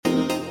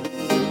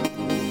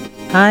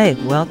Hi,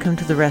 welcome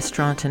to the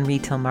Restaurant and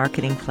Retail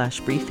Marketing Flash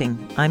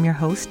Briefing. I'm your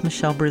host,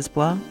 Michelle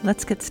Brisbois.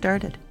 Let's get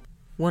started.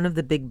 One of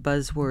the big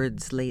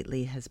buzzwords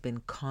lately has been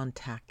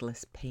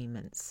contactless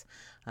payments.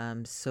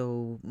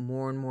 So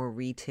more and more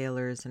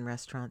retailers and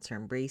restaurants are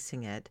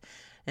embracing it.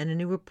 And a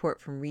new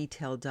report from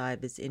Retail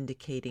Dive is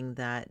indicating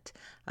that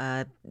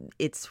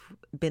it's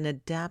been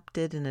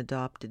adapted and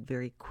adopted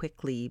very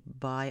quickly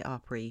by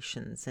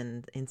operations,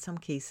 and in some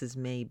cases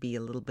may be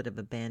a little bit of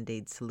a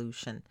band-aid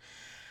solution.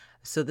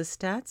 So the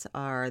stats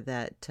are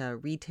that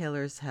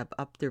retailers have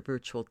upped their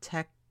virtual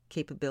tech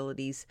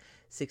capabilities.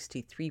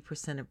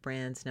 63% of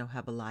brands now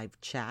have a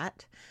live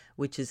chat,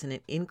 which is an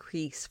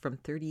increase from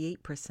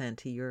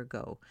 38% a year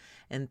ago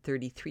and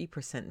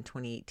 33% in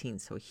 2018,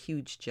 so a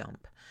huge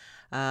jump.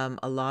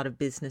 A lot of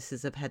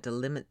businesses have had to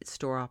limit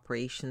store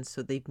operations,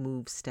 so they've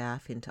moved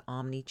staff into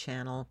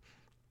omni-channel.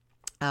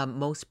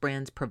 Most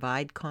brands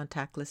provide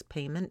contactless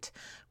payment,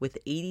 with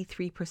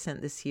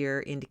 83% this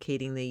year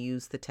indicating they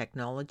use the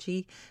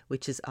technology,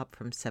 which is up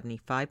from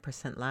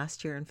 75%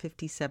 last year and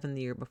 57%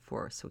 the year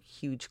before, so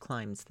huge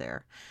climbs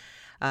there.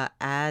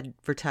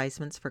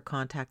 Advertisements for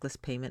contactless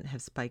payment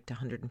have spiked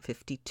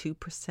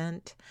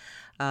 152%,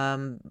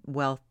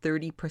 while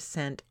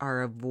 30%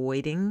 are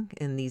avoiding,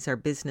 and these are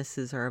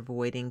businesses are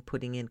avoiding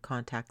putting in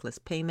contactless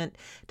payment.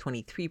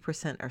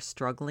 23% are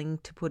struggling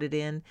to put it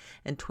in,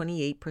 and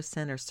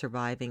 28% are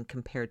surviving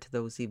compared to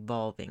those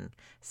evolving,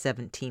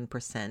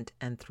 17%,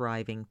 and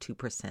thriving,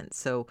 2%.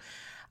 So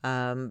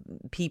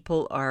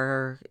people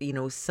are,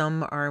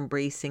 some are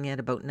embracing it,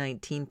 about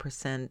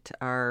 19%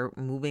 are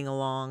moving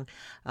along,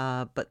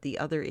 but the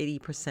other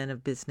 80%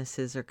 of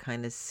businesses are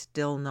kind of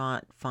still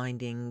not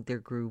finding their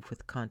groove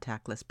with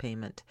contactless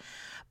payment.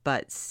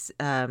 But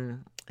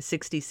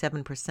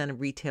 67%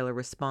 of retailer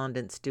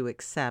respondents do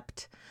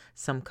accept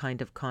some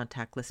kind of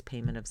contactless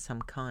payment of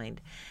some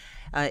kind.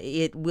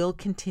 It will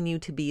continue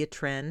to be a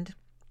trend.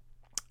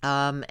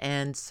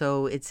 And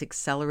so it's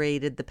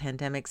accelerated, the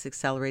pandemic's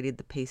accelerated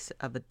the pace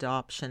of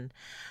adoption.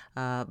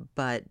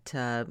 But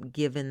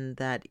given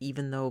that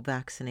even though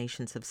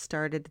vaccinations have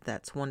started,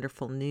 that's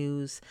wonderful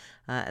news.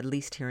 At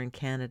least here in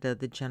Canada,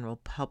 the general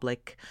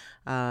public,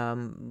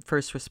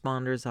 first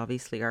responders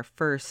obviously are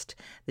first.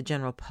 The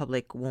general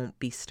public won't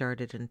be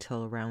started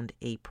until around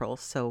April.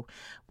 So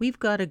we've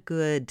got a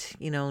good,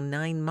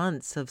 9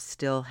 months of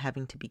still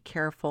having to be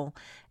careful.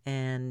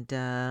 And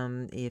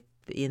if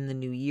in the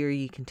new year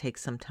you can take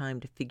some time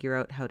to figure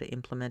out how to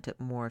implement it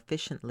more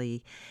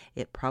efficiently,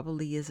 it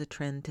probably is a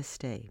trend to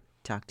stay.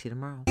 Talk to you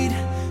tomorrow.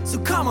 So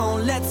come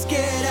on, let's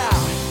get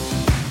out.